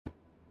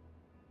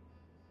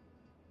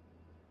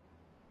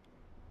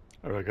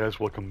Alright guys,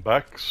 welcome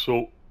back.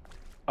 So,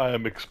 I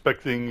am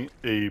expecting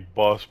a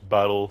boss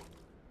battle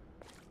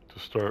to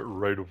start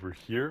right over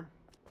here.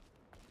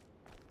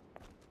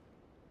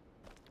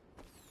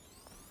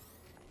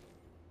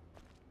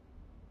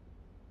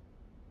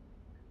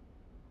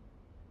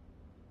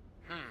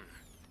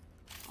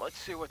 Let's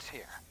see what's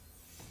here.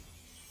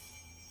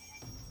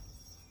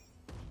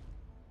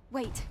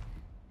 Wait.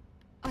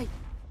 I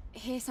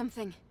hear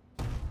something.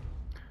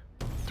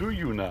 Do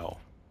you now?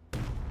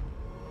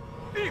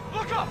 Eve,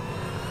 look up!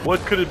 What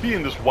could it be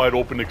in this wide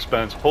open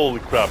expanse? Holy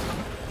crap.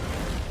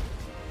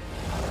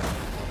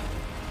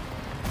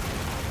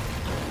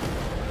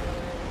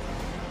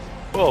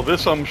 Well,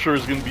 this I'm sure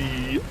is going to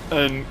be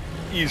an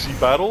easy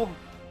battle.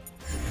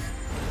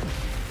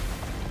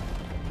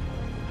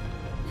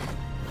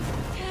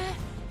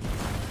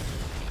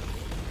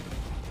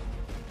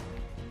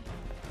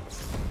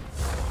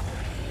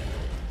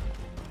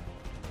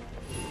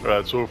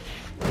 Alright, so...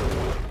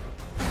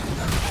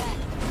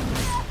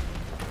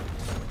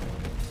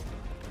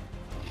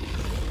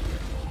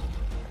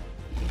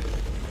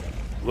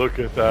 Look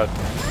at that.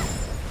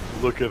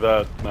 Look at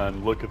that,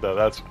 man. Look at that.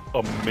 That's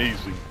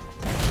amazing.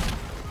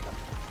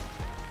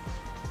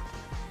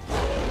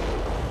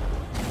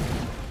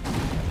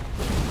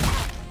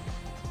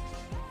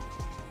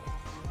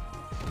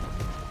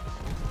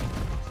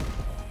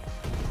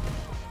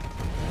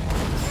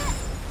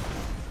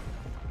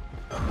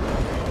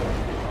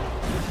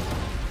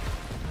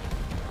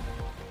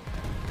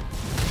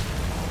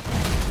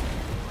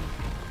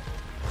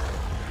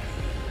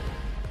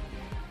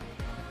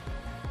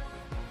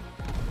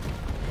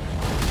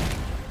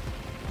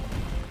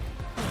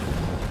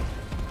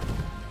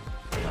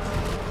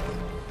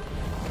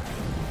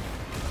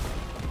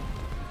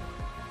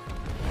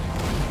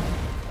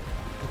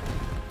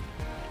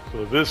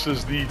 So this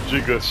is the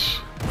Gigas.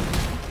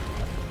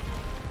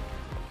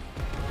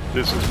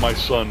 This is my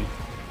son.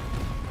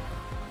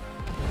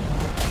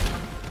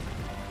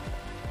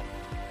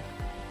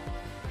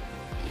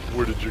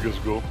 Where did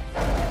Gigas go?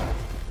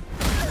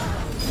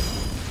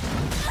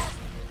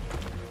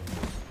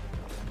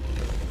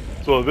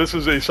 So this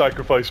is a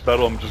sacrifice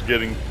battle. I'm just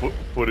getting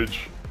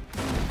footage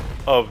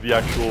of the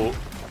actual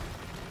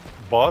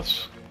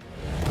boss.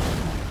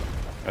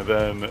 And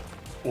then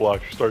we'll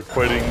actually start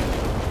fighting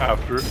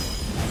after.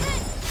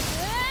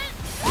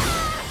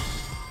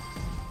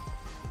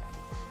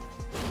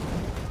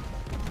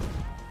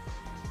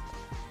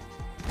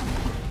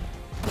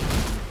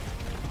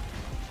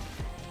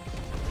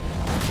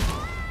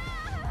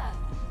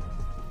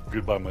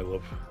 Goodbye, my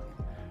love.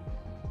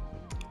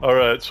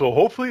 Alright, so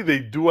hopefully they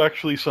do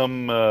actually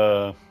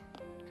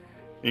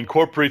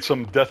incorporate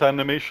some death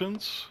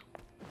animations.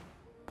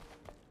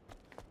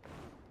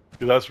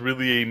 That's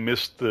really a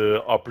missed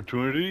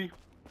opportunity.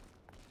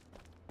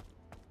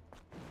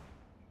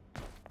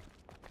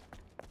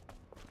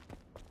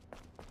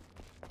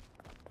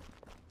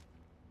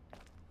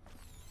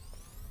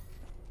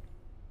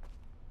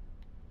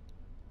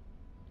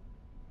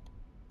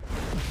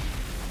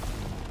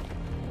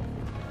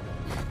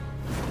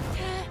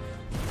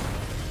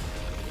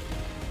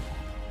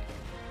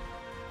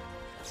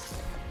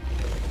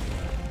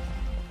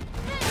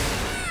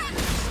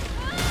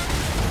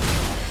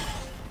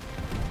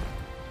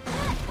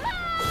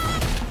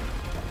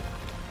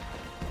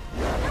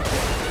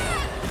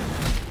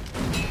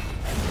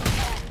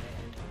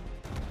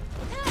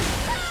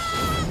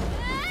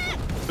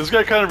 This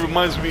guy kind of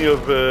reminds me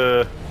of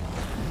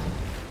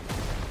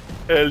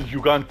El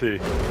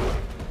Gigante.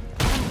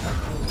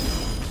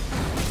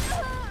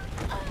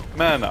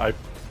 Man, I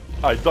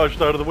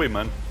dodged out of the way,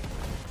 man.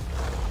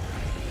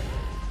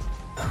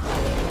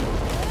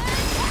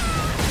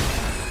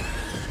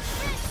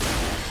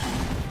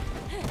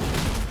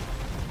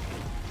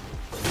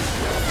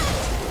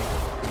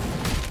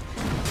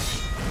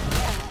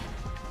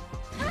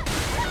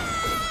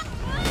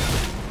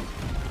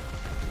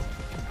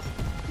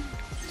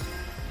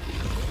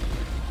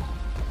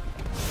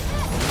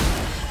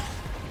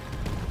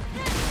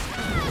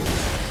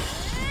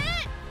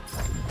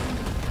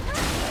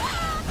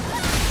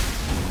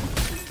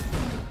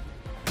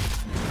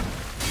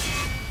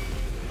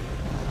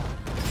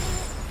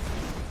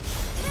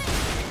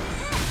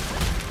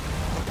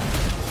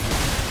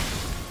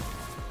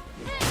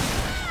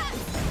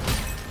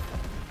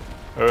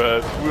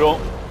 Alright, we all...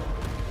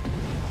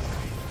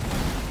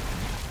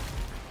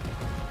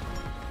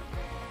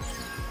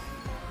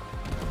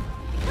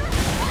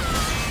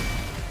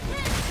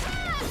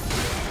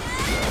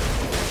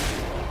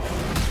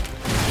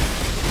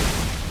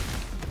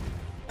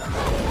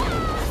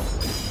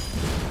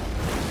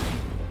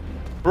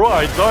 Bro,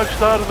 I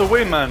dodged out of the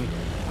way, man.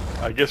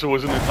 I guess it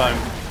wasn't in time.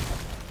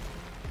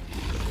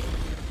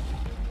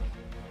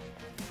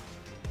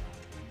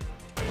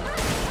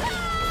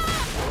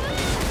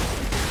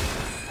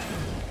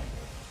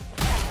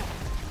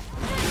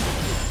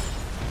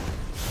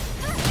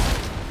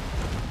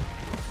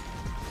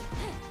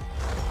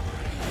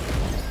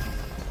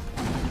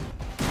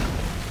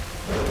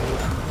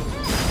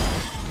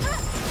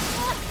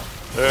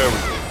 There we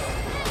go.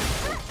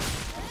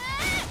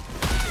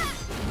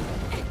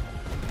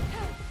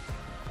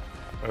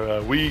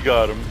 We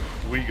got him.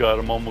 We got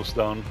him almost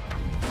down.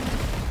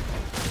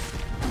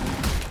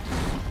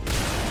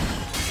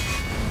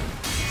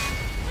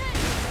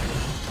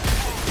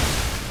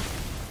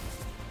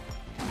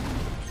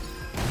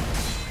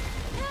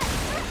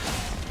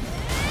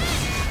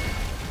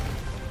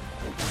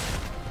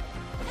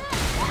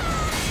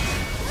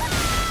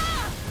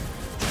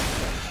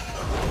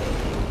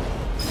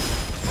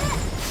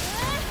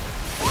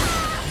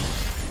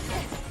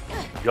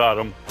 Got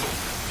him.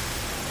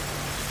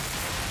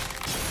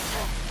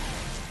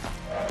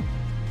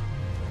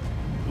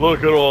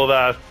 Look at all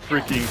that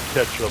freaking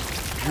ketchup.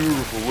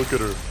 Beautiful. Look at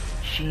her.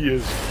 She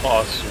is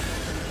awesome.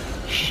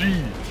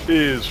 She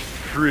is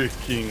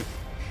freaking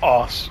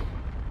awesome.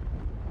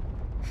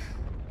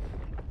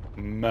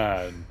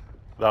 Man,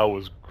 that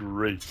was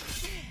great.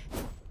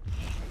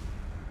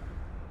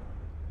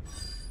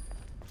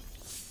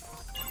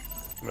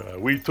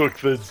 We took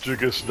the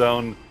Gigas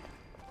down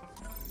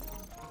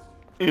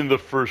in the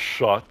first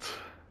shot.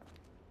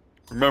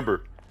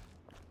 Remember,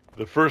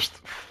 the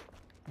first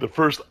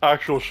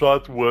actual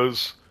shot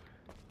was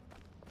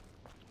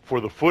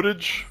for the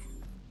footage.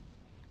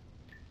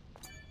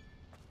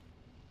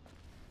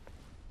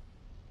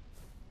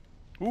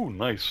 Ooh,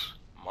 nice.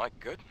 My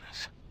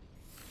goodness.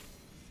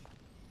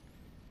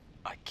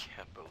 I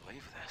can't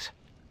believe this.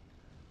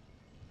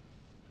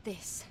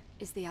 This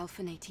is the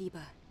Alpha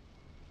Natiba.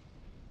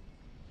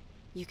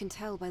 You can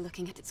tell by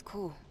looking at its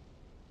core.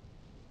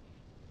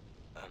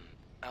 An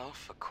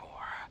alpha core.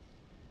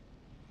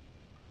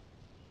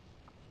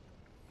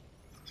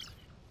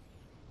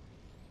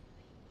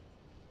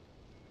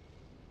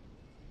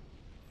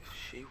 If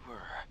she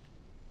were...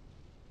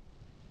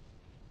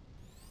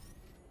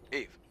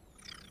 Eve.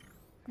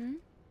 Hmm?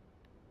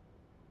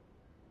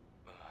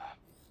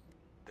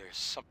 There's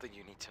something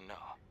you need to know.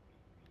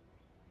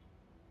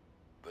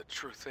 The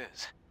truth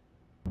is...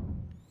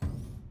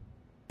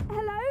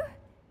 Hello?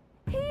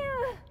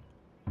 Here!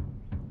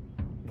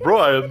 Bro,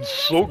 I am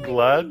so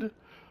glad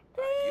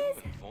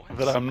Please!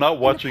 that I'm not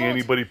watching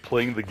anybody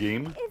playing the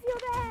game. If you're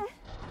there,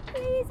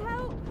 please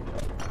help!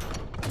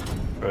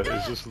 Right,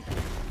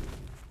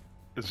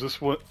 is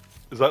this what,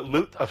 is that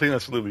I think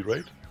that's Lily,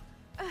 right?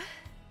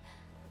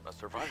 A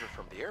survivor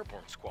from the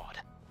airborne squad.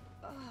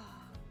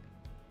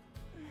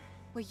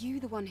 Were you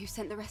the one who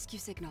sent the rescue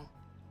signal?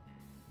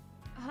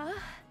 Huh?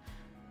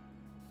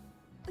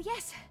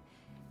 Yes.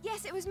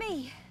 Yes, it was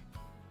me.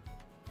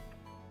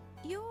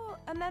 You're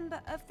a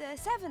member of the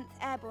 7th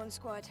Airborne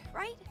Squad,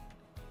 right?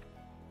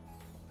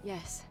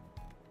 Yes.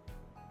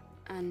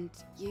 And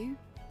you?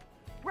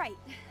 Right.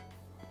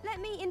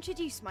 Let me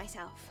introduce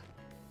myself.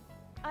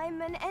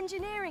 I'm an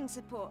engineering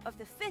support of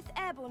the 5th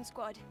Airborne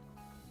Squad.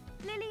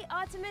 Lily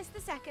Artemis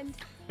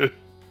II.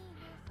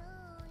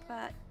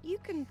 But you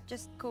can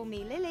just call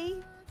me Lily.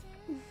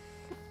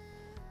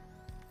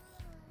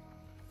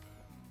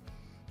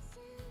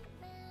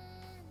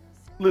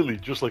 Lily,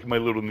 just like my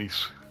little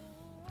niece.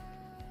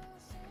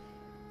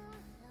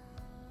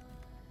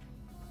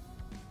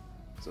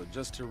 So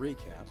just to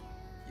recap,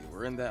 you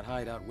were in that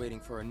hideout waiting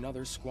for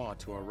another squad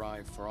to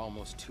arrive for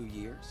almost 2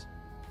 years?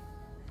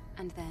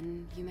 And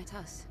then you met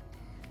us.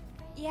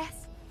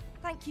 Yes.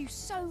 Thank you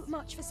so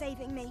much for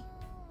saving me.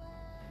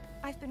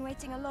 I've been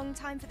waiting a long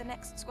time for the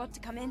next squad to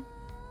come in.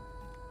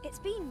 It's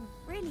been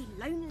really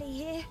lonely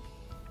here.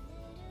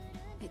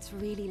 It's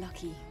really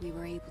lucky we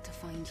were able to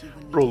find you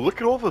when we Bro, did.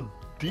 look at all the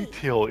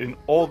detail in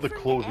all the You're from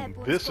the clothing.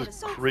 Airborne This Squad is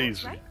Assault Force,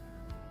 crazy. right?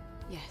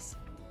 Yes.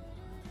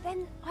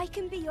 Then I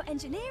can be your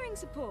engineering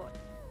support.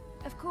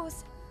 Of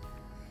course,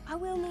 I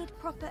will need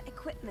proper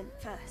equipment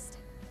first.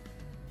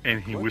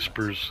 And he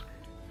whispers,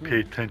 pay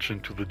attention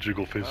to the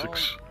jiggle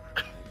physics.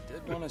 I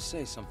did want to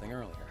say something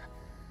earlier.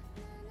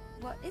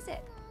 What is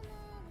it?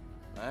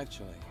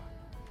 Actually,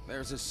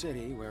 there's a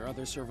city where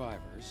other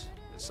survivors,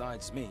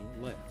 besides me,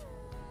 live.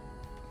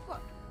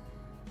 What?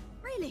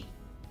 Really?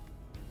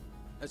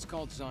 It's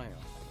called Xion,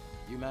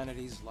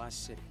 humanity's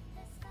last city.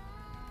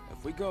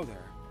 If we go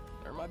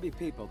there might be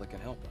people that can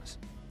help us.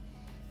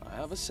 I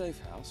have a safe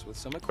house with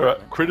some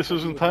equipment.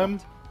 Criticism time?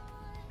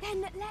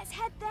 Then let's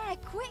head there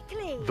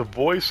quickly. The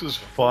voice is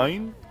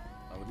fine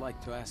I would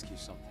like to ask you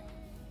something.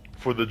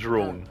 for the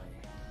drone,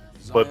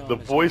 Apparently, but Xion the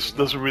is voice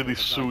holding doesn't out really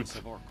for the guidance suit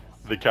of Orcal,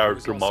 the who character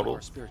is also model.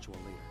 our spiritual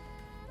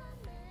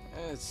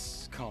leader.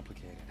 It's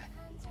complicated.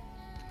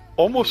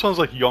 Almost sounds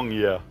like Young,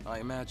 yeah. I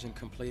imagine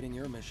completing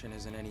your mission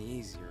isn't any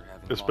easier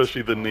having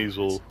Especially lost the your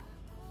nasal. comrades.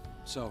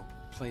 So,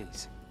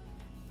 please,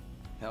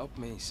 help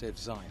me save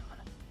Xion.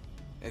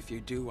 If you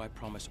do, I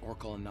promise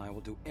Orcal and I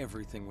will do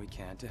everything we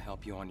can to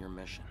help you on your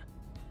mission.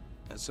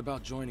 It's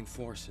about joining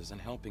forces and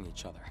helping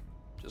each other,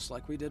 just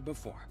like we did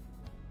before.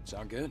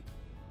 Sound good?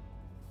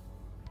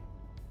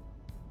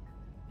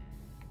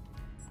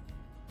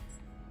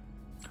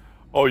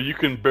 Oh, you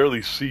can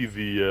barely see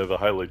the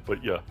highlight,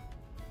 but yeah.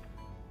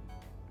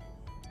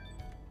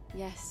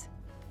 Yes.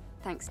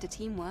 Thanks to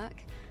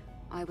teamwork,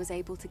 I was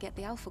able to get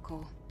the Alpha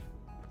Core.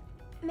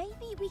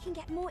 Maybe we can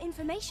get more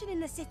information in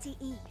the city,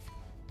 Eve.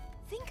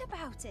 Think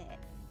about it.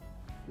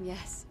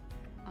 Yes.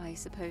 I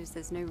suppose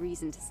there's no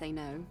reason to say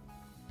no.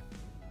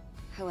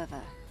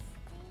 However,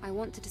 I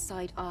want to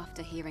decide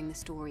after hearing the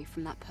story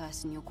from that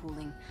person you're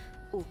calling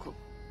Orkle.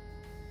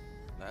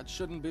 That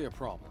shouldn't be a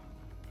problem.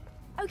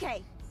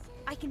 Okay,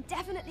 I can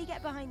definitely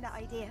get behind that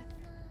idea.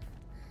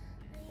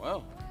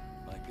 Well,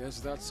 I guess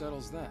that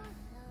settles that.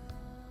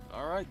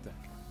 All right then,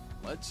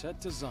 let's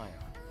head to Xion.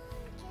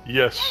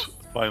 Yes,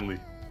 finally.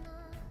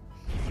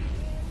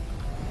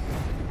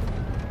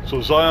 So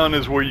Xion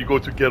is where you go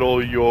to get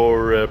all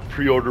your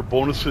pre-order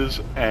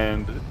bonuses,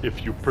 and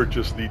if you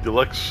purchase the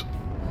deluxe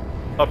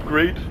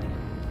upgrade.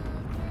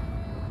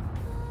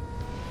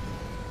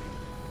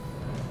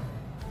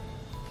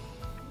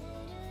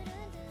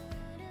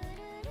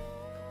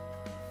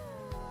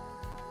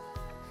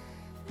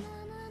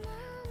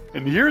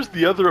 And here's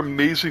the other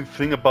amazing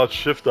thing about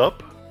Shift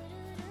Up.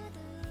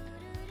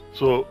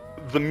 So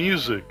the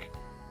music,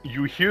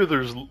 you hear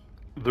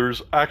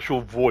there's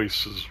actual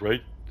voices,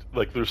 right?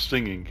 Like they're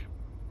singing.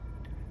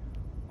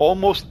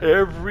 Almost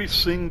every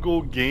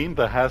single game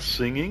that has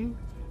singing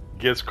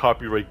gets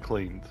copyright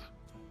claimed.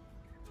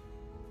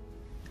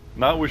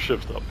 Not with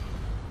Shift Up.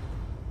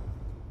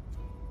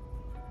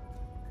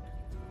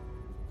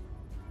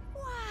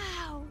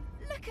 Wow,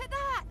 look at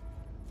that!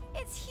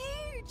 It's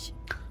huge!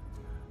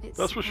 It's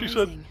That's what she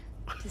said. surprising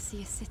to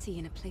see a city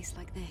in a place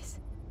like this.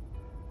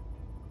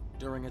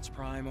 During its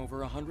prime, over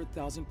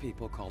 100,000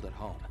 people called it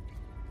home.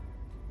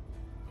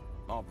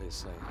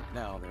 Obviously,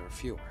 now there are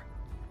fewer.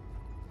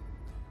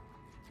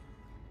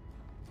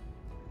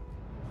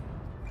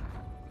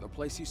 The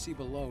place you see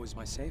below is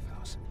my safe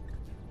house.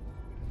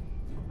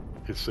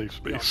 His safe The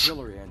space.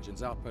 auxiliary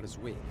engine's output is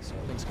weak, so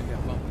things can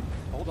get bumpy.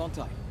 Hold on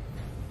tight.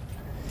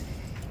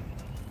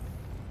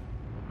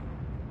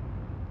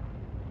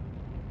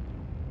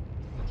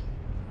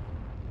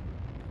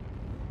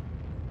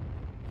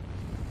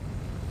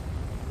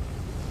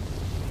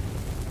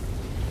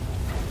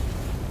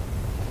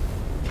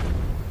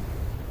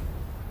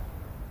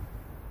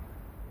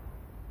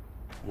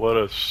 What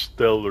a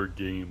stellar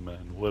game,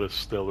 man. What a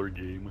stellar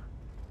game.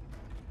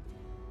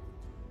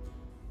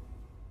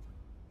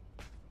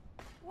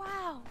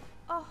 Wow,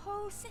 a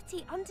whole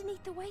city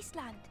underneath the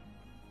wasteland.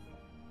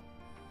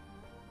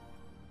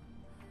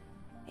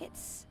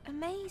 It's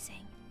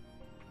amazing.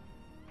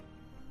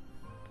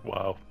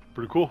 Wow.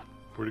 Pretty cool.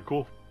 Pretty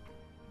cool.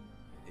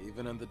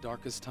 Even in the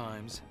darkest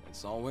times,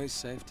 it's always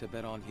safe to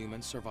bet on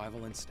human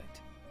survival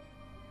instinct.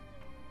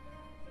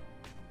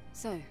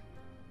 So,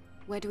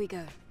 where do we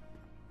go?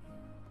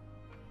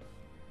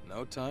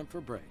 No time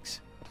for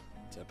breaks.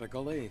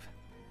 Typical Eve.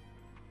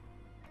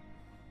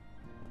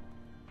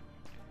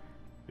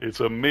 It's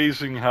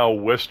amazing how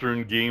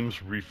Western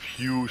games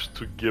refuse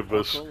to give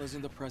us Orkle is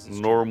in the present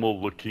stream.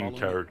 normal looking Follow me.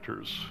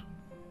 characters.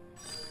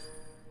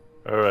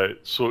 Alright,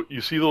 so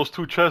you see those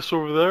two chests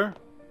over there?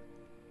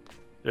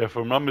 If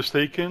I'm not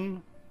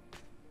mistaken,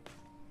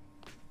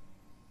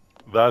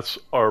 that's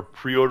our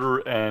pre-order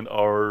and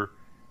our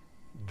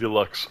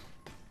deluxe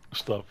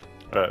stuff.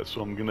 Alright,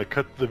 so I'm gonna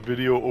cut the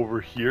video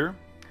over here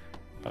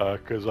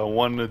because I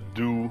want to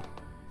do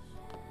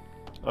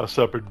a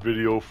separate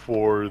video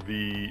for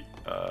the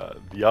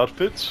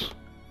outfits,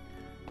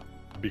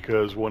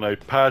 because when I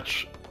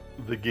patch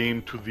the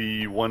game to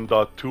the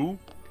 1.2,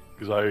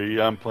 because I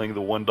am playing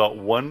the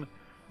 1.1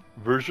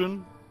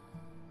 version,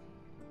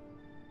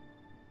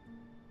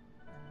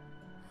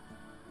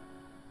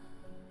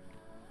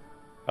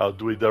 I'll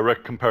do a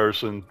direct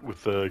comparison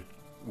with the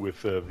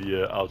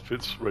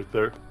outfits right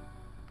there.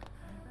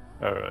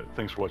 Alright,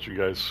 thanks for watching,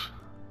 guys.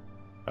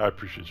 I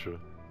appreciate you.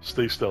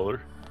 Stay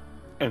stellar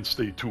and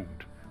stay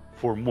tuned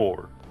for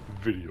more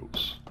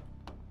videos.